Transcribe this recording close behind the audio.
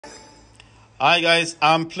Hi guys,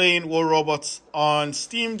 I'm playing War Robots on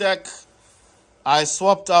Steam Deck. I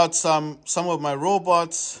swapped out some of my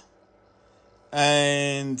robots,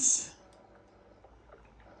 and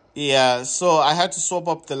yeah, so I had to swap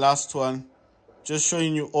up the last one. Just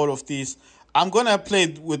showing you all of these. I'm gonna play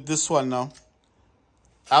with this one now.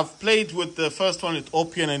 I've played with the first one with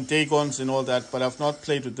Opian and Dagons and all that, but I've not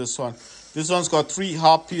played with this one. This one's got 3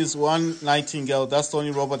 harpies, 1 nightingale. That's the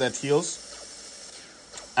only robot that heals.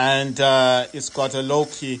 And it's got a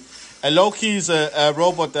Loki. A Loki is a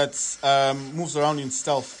robot that moves around in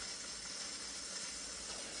stealth.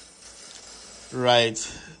 Right.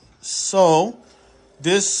 So,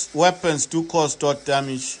 these weapons do cause dot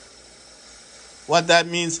damage. What that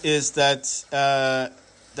means is that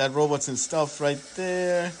that robot's in stealth right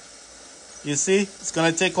there. You see? It's going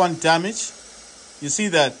to take on damage. You see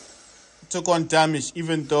that? It took on damage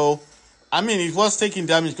even though... I mean, it was taking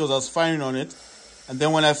damage because I was firing on it. And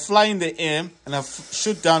then when I fly in the air and I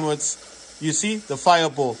shoot downwards, you see the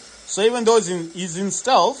fireball. So even though he's in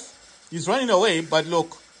stealth, he's running away. But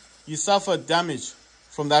look, he suffered damage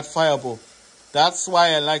from that fireball. That's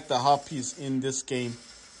why I like the harpies in this game.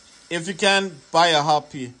 If you can buy a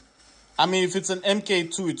harpy, I mean, if it's an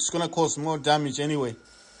MK2, it's going to cause more damage anyway.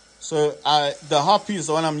 So the harpy is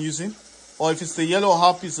the one I'm using. Or if it's the yellow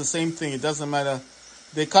harpy, it's the same thing. It doesn't matter.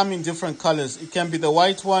 They come in different colors. It can be the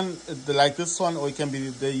white one, like this one, or it can be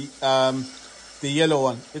the yellow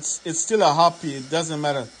one. It's still a harpy. It doesn't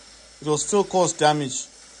matter. It will still cause damage.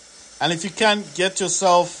 And if you can get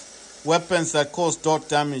yourself weapons that cause dot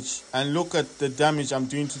damage, and look at the damage I'm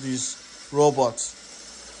doing to these robots.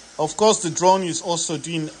 Of course, the drone is also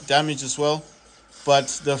doing damage as well. But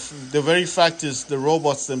the very fact is the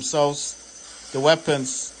robots themselves, the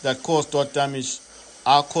weapons that cause dot damage,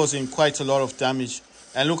 are causing quite a lot of damage.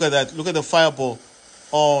 And look at that. Look at the fireball.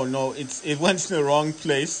 Oh, no. It went in the wrong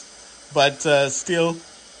place. But still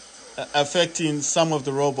affecting some of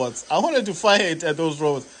the robots. I wanted to fire it at those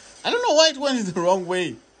robots. I don't know why it went in the wrong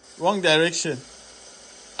way. Wrong direction.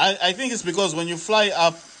 I think it's because when you fly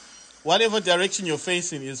up, whatever direction you're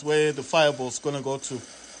facing is where the fireball's going to go to.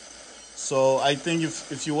 So I think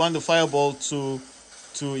if you want the fireball to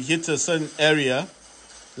hit a certain area,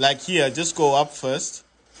 like here, just go up first.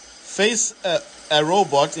 Face a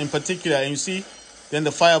robot in particular, and you see, then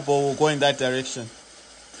the fireball will go in that direction.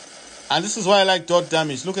 And this is why I like dot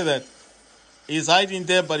damage. Look at that. He's hiding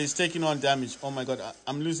there, but he's taking on damage. Oh my god,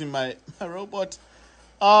 I'm losing my robot.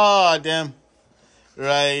 Ah, damn.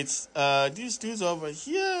 Right. These dudes over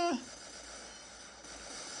here.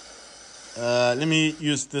 Let me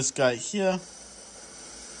use this guy here.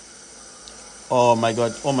 Oh my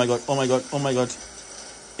god, oh my god, oh my god, oh my god.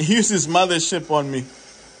 He used his mothership on me.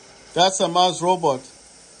 That's a Mars robot.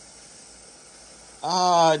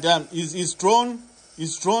 Ah, damn. His drone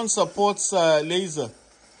supports laser.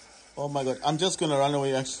 Oh my god. I'm just gonna run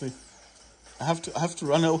away actually. I have to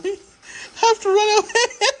run away. I have to run away.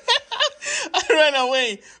 I ran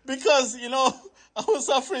away because, you know, I was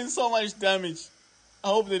suffering so much damage. I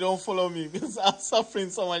hope they don't follow me because I'm suffering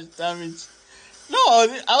so much damage. No,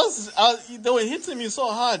 they were hitting me so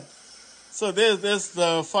hard. So there's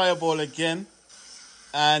the fireball again.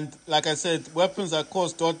 And like I said, weapons that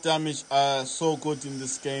cause dot damage are so good in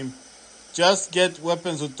this game. Just get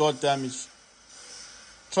weapons with dot damage.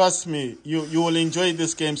 Trust me, you will enjoy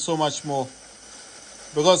this game so much more.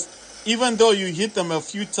 Because even though you hit them a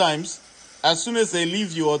few times, as soon as they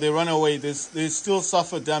leave you or they run away, they still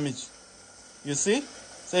suffer damage. You see?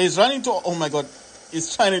 So he's running to... Oh my god,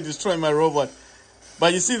 he's trying to destroy my robot.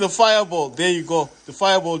 But you see the fireball, there you go. The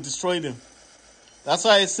fireball destroyed him. That's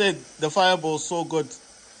why I said the fireball is so good.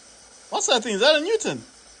 What's that thing? Is that a Newton?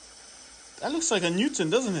 That looks like a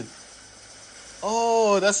Newton, doesn't it?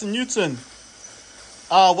 Oh, that's a Newton.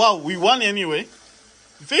 Wow, we won anyway.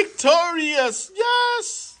 Victorious!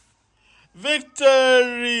 Yes!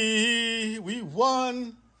 Victory! We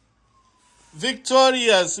won.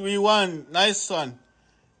 Victorious, we won. Nice one.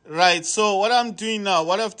 Right, so what I'm doing now,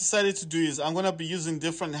 what I've decided to do is I'm going to be using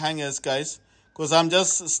different hangers, guys. Because I'm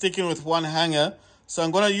just sticking with one hanger. So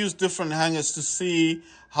I'm going to use different hangers to see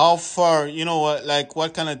how far, you know,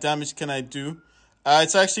 what kind of damage can I do.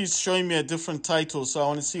 It's actually showing me a different title. So I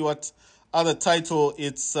want to see what other title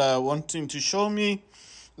it's wanting to show me.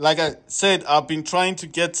 Like I said, I've been trying to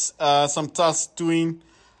get some tasks doing.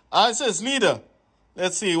 It says leader.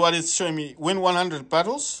 Let's see what it's showing me. Win 100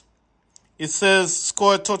 battles. It says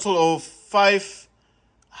score a total of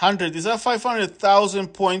 500. Is that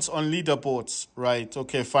 500,000 points on leaderboards? Right.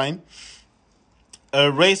 Okay, fine.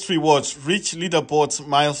 Race rewards. Reach leaderboards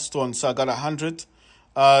milestone. So I got 100.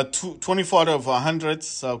 24 out of 100,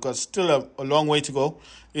 so I've got still a long way to go.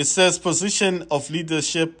 It says position of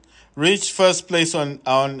leadership, reach first place on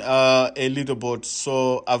a leaderboard.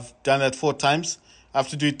 So I've done that 4 times. I have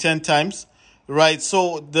to do it 10 times. Right,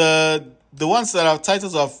 so the ones that I've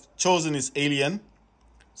titles I've chosen is Alien.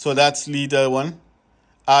 So that's leader 1.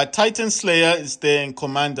 Titan Slayer is there in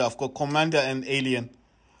Commander. I've got Commander and Alien.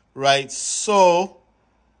 Right, so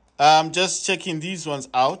I'm just checking these ones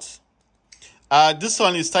out. This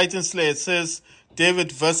one is Titan Slayer. It says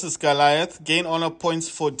David versus Goliath. Gain honor points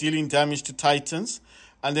for dealing damage to Titans.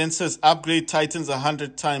 And then says upgrade Titans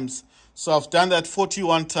 100 times. So I've done that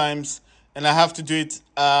 41 times. And I have to do it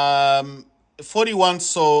 41.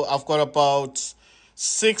 So I've got about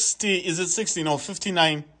 60. Is it 60? No,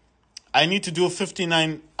 59. I need to do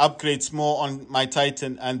 59 upgrades more on my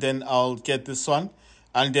Titan. And then I'll get this one.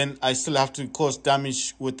 And then I still have to cause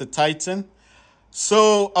damage with the Titan.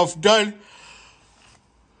 So I've done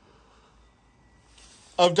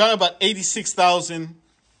about 86,000.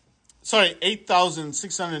 Sorry,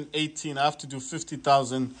 8,618. I have to do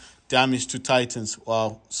 50,000 damage to Titans.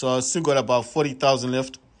 Wow. So I still got about 40,000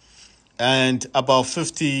 left. And about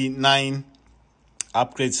 59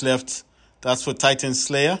 upgrades left. That's for Titan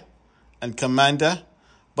Slayer and Commander.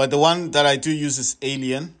 But the one that I do use is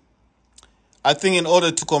Alien. I think in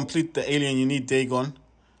order to complete the Alien, you need Dagon.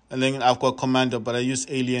 And then I've got Commander, but I use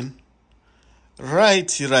Alien. Right.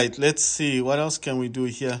 Let's see. What else can we do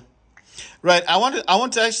here? Right. I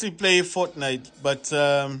want to actually play Fortnite, but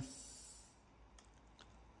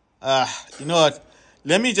you know what?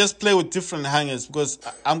 Let me just play with different hangers, because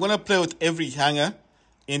I'm gonna play with every hanger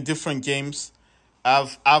in different games.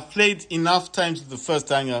 I've played enough times with the first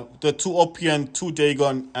hanger, the 2 OPN, 2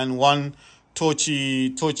 Dagon, and 1 Kochi,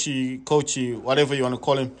 whatever you want to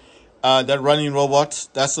call him. That running robot.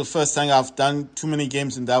 That's the first hanger. I've done too many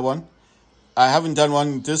games in that one. I haven't done one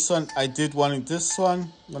in this one. I did one in this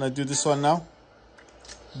one. I'm going to do this one now.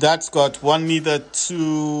 That's got 1 meter,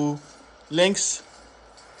 2 links.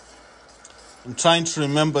 I'm trying to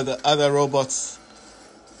remember the other robots.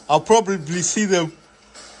 I'll probably see them.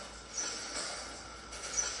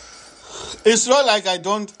 It's not like I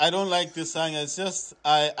don't like this hanger. It's just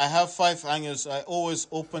I have 5 hangers. I always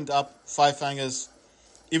opened up 5 hangers.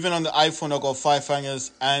 Even on the iPhone, I got 5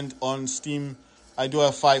 hangers, and on Steam, I do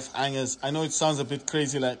have 5 hangers. I know it sounds a bit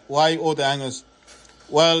crazy, like, why all the hangers?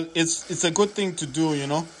 Well, it's a good thing to do, you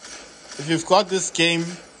know. If you've got this game,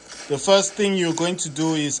 the first thing you're going to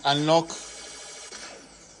do is unlock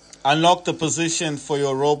the position for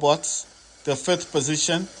your robots, the 5th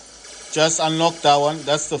position. Just unlock that one.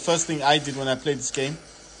 That's the first thing I did when I played this game.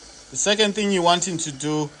 The second thing you're wanting to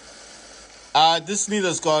do, this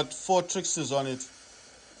leader's got 4 tricksters on it.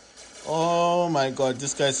 Oh my god,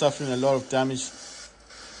 this guy's suffering a lot of damage.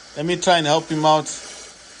 Let me try and help him out.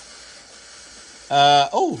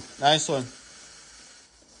 Oh, nice one.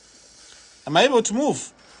 Am I able to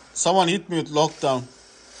move? Someone hit me with lockdown.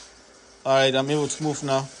 Alright, I'm able to move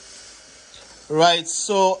now. Right,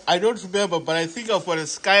 so I don't remember, but I think I've got a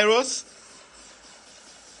Skyros.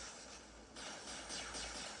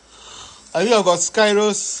 I think I've got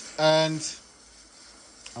Skyros, and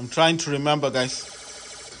I'm trying to remember, guys.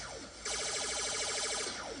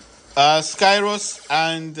 Skyros,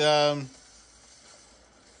 and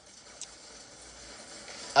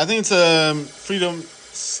I think it's Freedom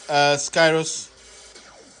Skyros.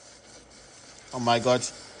 Oh my god,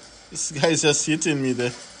 this guy is just hitting me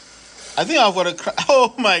there. I think I've got a...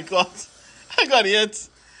 Oh my god, I got hit.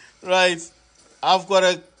 Right, I've got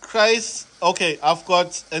a Christ. Okay, I've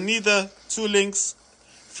got a Nether, 2 links,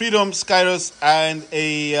 Freedom Skyros, and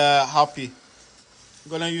a Happy.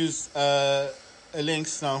 I'm gonna use a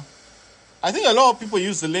links now. I think a lot of people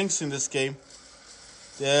use the links in this game.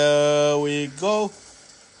 There we go.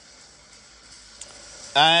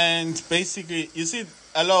 And basically, you see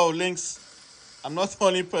a lot of links. I'm not the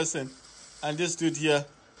only person. And this dude here.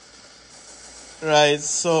 Right,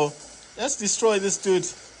 so let's destroy this dude.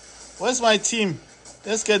 Where's my team?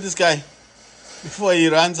 Let's get this guy before he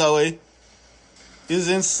runs away. He's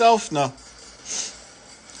in stealth now.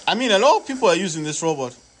 I mean, a lot of people are using this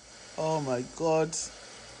robot. Oh my god.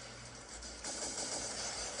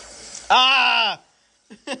 Ah!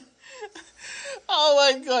 Oh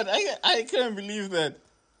my god, I can't believe that.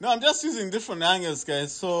 No, I'm just using different angles,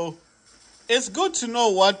 guys. So it's good to know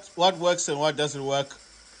what works and what doesn't work.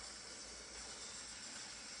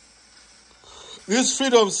 This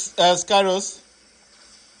Freedom Skyros.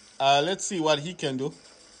 Let's see what he can do.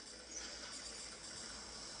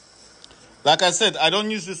 Like I said, I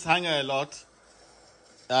don't use this hanger a lot.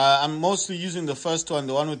 I'm mostly using the first one,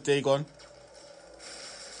 the one with Dagon.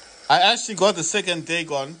 I actually got the second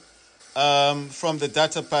Dagon from the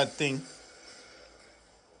datapad thing.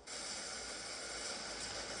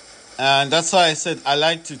 And that's why I said I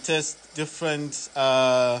like to test different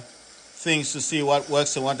things to see what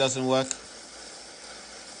works and what doesn't work.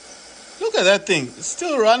 Look at that thing. It's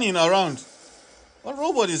still running around. What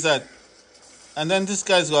robot is that? And then this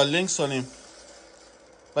guy's got links on him.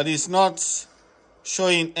 But he's not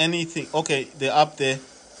showing anything. Okay, they're up there.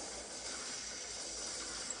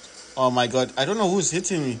 Oh my god. I don't know who's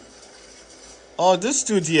hitting me. Oh, this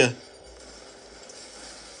dude here.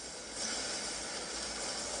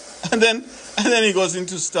 And then he goes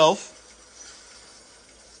into stealth.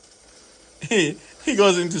 He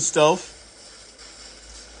goes into stealth.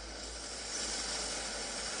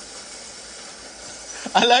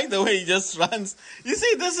 I like the way he just runs. You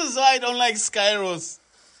see, this is why I don't like Skyros.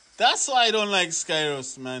 That's why I don't like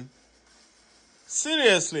Skyros, man.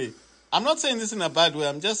 Seriously. I'm not saying this in a bad way.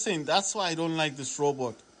 I'm just saying that's why I don't like this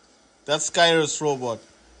robot. That Skyros robot.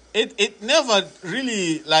 It never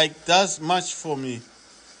really does much for me.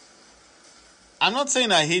 I'm not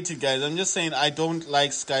saying I hate it, guys. I'm just saying I don't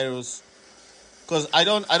like Skyros. Because I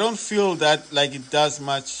don't feel that it does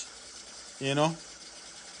much, you know?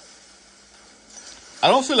 I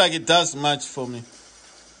don't feel like it does much for me.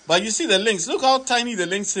 But you see the links. Look how tiny the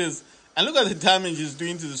links is. And look at the damage it's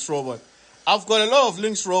doing to this robot. I've got a lot of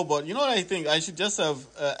links robot. You know what I think? I should just have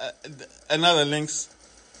another links.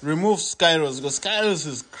 Remove Skyros. Because Skyros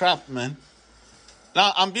is crap, man.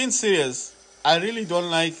 Now, I'm being serious. I really don't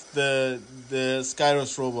like the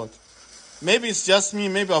Skyros robot. Maybe it's just me.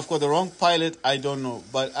 Maybe I've got the wrong pilot. I don't know.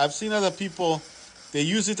 But I've seen other people. They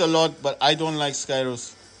use it a lot. But I don't like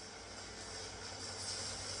Skyros.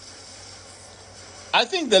 I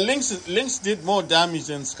think the links did more damage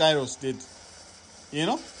than Skyros did. You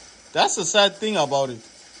know? That's the sad thing about it.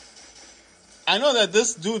 I know that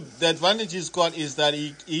this dude, the advantage he's got is that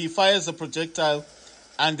he fires a projectile.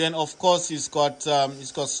 And then, of course, he's got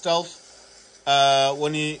stealth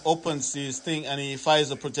when he opens his thing and he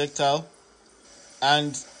fires a projectile.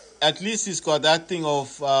 And at least he's got that thing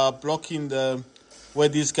of blocking where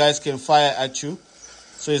these guys can fire at you.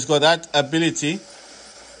 So he's got that ability.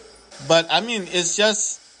 But, I mean, it's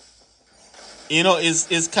just, you know,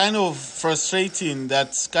 it's kind of frustrating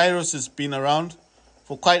that Skyros has been around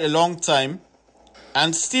for quite a long time.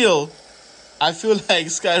 And still, I feel like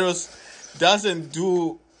Skyros doesn't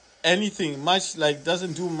do anything much,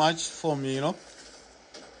 doesn't do much for me, you know.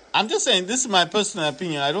 I'm just saying, this is my personal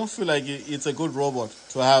opinion. I don't feel like it's a good robot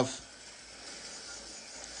to have.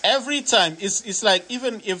 Every time, it's like,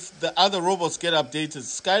 even if the other robots get updated,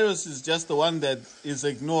 Skyros is just the one that is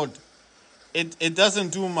ignored. It doesn't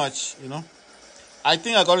do much, you know. I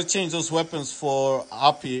think I got to change those weapons for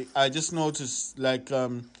Happy. I just noticed,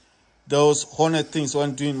 those Hornet things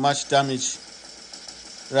weren't doing much damage.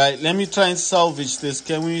 Right, let me try and salvage this.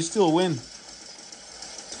 Can we still win?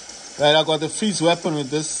 Right, I got the freeze weapon with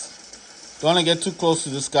this. Don't want to get too close to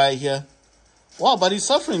this guy here. Wow, but he's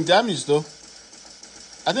suffering damage, though.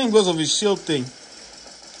 I think because of his shield thing.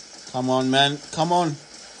 Come on, man. Come on.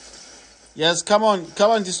 Yes, come on.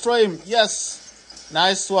 Come on, destroy him. Yes.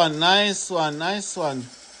 Nice one. Nice one. Nice one.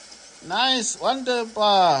 Nice. Wonder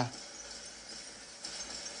bar.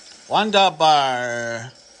 Wonder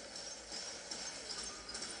bar.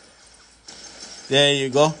 There you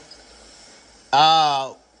go.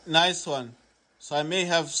 Ah, nice one. So I may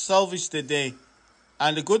have salvaged the day.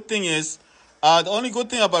 And the good thing is, the only good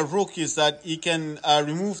thing about Rook is that he can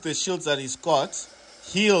remove the shields that he's got,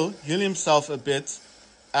 heal himself a bit,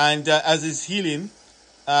 and as he's healing,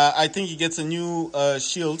 I think he gets a new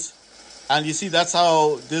shield. And you see, that's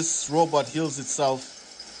how this robot heals itself.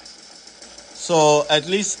 So at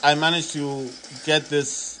least I managed to get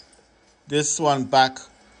this one back.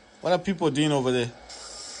 What are people doing over there?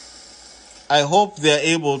 I hope they're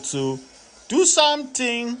able to do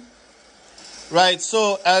something. Right,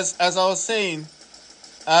 so as I was saying,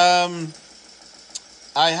 I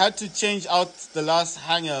had to change out the last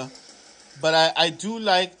hanger, but I do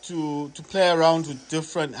like to play around with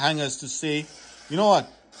different hangers to say, you know what,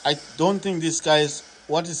 I don't think this guy's,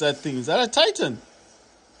 what is that thing? Is that a Titan?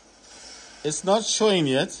 It's not showing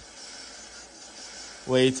yet.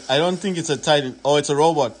 Wait, I don't think it's a Titan. Oh, it's a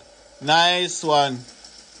robot. Nice one.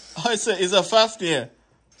 Oh, it's a Fafnir.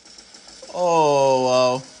 Oh,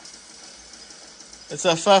 wow. It's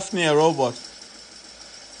a Fafnir robot.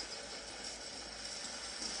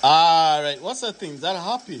 Ah, right. What's that thing? Is that a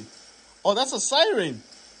Happy? Oh, that's a Siren.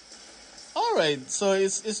 All right. So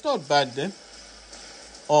it's not bad then.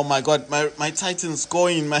 Oh my God, my Titan's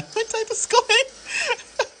going, man. My Titan's going.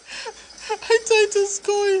 My Titan's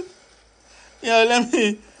going.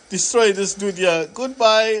 Yeah, destroy this dude here.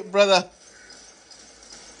 Goodbye, brother.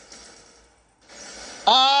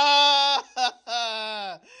 Ah!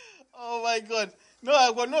 Oh my God. No,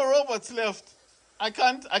 I've got no robots left. I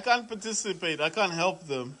can't participate. I can't help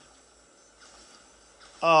them.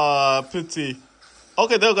 Ah, pity.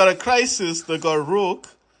 Okay, they've got a crisis. They've got a rook.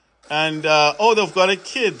 And, oh, they've got a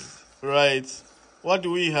kid. Right. What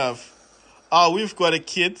do we have? We've got a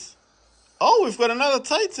kid. Oh, we've got another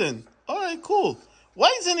Titan. All right, cool.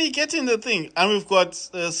 Why isn't he getting the thing? And we've got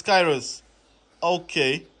Skyrus.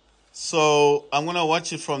 Okay. So I'm going to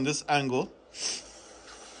watch it from this angle.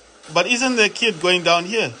 But isn't the kid going down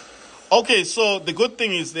here? Okay, so the good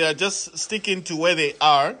thing is they are just sticking to where they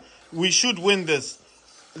are. We should win this.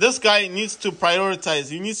 This guy needs to prioritize.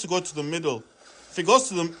 He needs to go to the middle. If he goes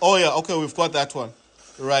to the... Oh, yeah, okay, we've got that one.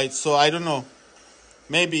 Right, so I don't know.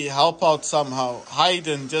 Maybe help out somehow. Hide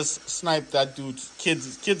and just snipe that dude.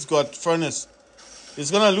 Kid's got furnace.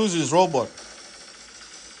 He's going to lose his robot.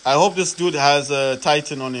 I hope this dude has a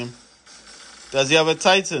Titan on him. Does he have a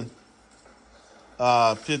Titan?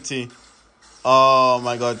 Pity. Oh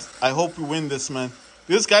my God. I hope we win this, man.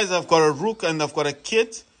 These guys have got a rook and they've got a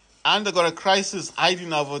kid and they've got a crisis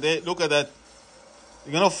hiding over there. Look at that.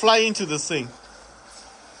 You're going to fly into this thing.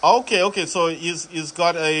 Okay. So he's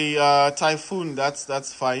got a typhoon.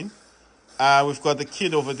 That's fine. We've got the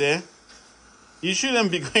kid over there. You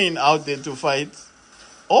shouldn't be going out there to fight.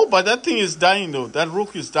 Oh, but that thing is dying though. That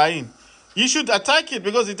rook is dying. You should attack it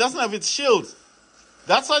because it doesn't have its shield.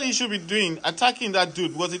 That's what he should be doing, attacking that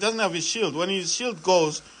dude, because he doesn't have his shield. When his shield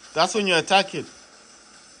goes, that's when you attack it.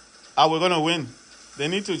 We're going to win. They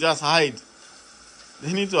need to just hide.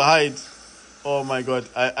 They need to hide. Oh my God.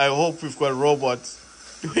 I hope we've got robots.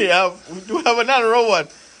 Do we have another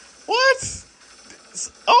robot? What?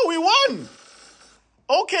 Oh, we won.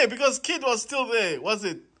 Okay, because Kid was still there, was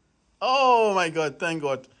it? Oh my God, thank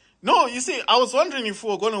God. No, you see, I was wondering if we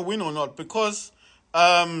were going to win or not, because...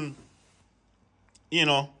 You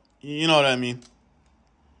know what I mean.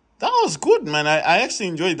 That was good, man. I actually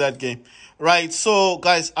enjoyed that game. Right, so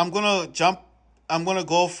guys, I'm gonna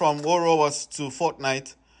go from War Robots to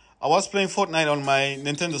Fortnite. I was playing Fortnite on my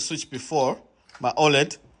Nintendo Switch before, my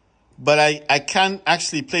OLED, but I can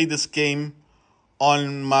actually play this game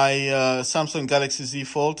on my Samsung Galaxy Z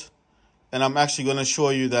Fold, and I'm actually gonna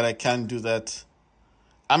show you that I can do that.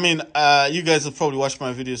 I mean, you guys have probably watched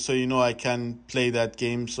my videos, so you know I can play that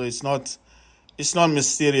game. So it's not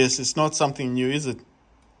mysterious. It's not something new, is it?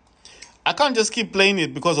 I can't just keep playing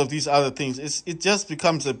it because of these other things. It just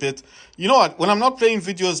becomes a bit... You know what? When I'm not playing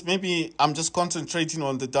videos, maybe I'm just concentrating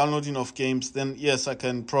on the downloading of games. Then, yes, I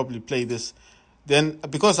can probably play this. Then,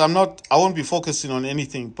 because I won't be focusing on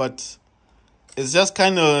anything. But it's just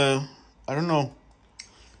kind of... I don't know.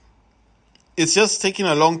 It's just taking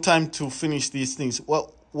a long time to finish these things.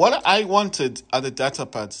 Well, what I wanted are the data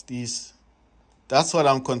pads. These... That's what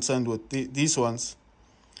I'm concerned with, these ones.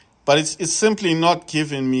 But it's simply not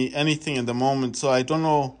giving me anything at the moment. So I don't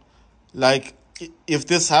know, like, if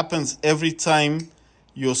this happens every time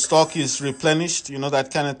your stock is replenished, you know,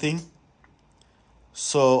 that kind of thing.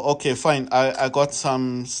 So, okay, fine. I got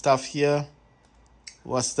some stuff here.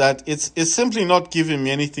 What's that? It's simply not giving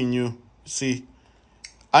me anything new. See,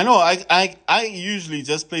 I know I usually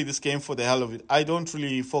just play this game for the hell of it. I don't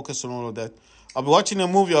really focus on all of that. I'll be watching a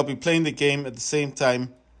movie, I'll be playing the game at the same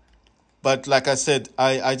time. But like I said,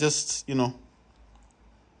 I just, you know,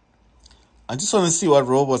 I just want to see what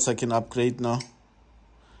robots I can upgrade now.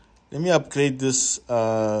 Let me upgrade this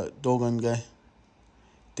Dogon guy.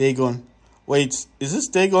 Dagon. Wait, is this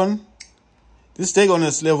Dagon? This Dagon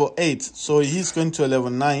is level 8, so he's going to a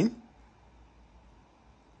level 9.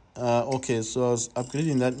 Okay, so I was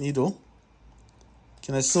upgrading that needle.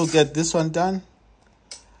 Can I still get this one done?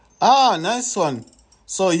 Ah, nice one.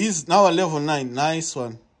 So he's now a level 9. Nice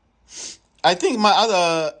one. I think my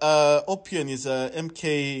other Opion is a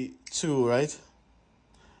MK2, right?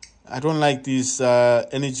 I don't like these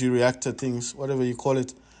energy reactor things, whatever you call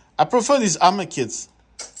it. I prefer these armor kits.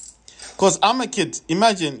 Because armor kit,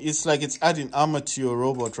 imagine, it's like it's adding armor to your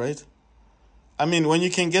robot, right? I mean, when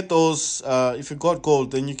you can get those, if you got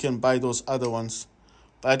gold, then you can buy those other ones.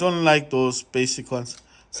 But I don't like those basic ones.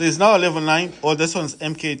 So it's now a level 9. Oh, this one's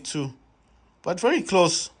MK2. But very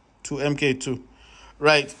close to MK2.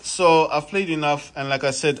 Right, so I've played enough. And like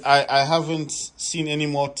I said, I haven't seen any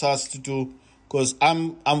more tasks to do. Because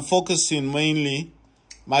I'm focusing mainly.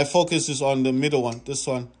 My focus is on the middle one, this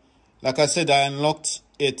one. Like I said, I unlocked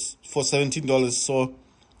it for $17. So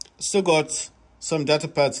still got some data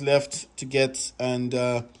pads left to get. And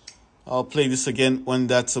I'll play this again when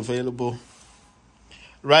that's available.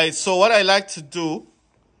 Right, so what I like to do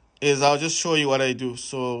is I'll just show you what I do.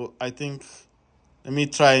 So I think, let me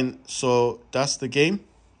try and, so that's the game.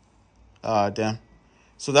 Damn.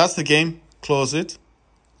 So that's the game. Close it.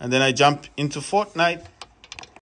 And then I jump into Fortnite.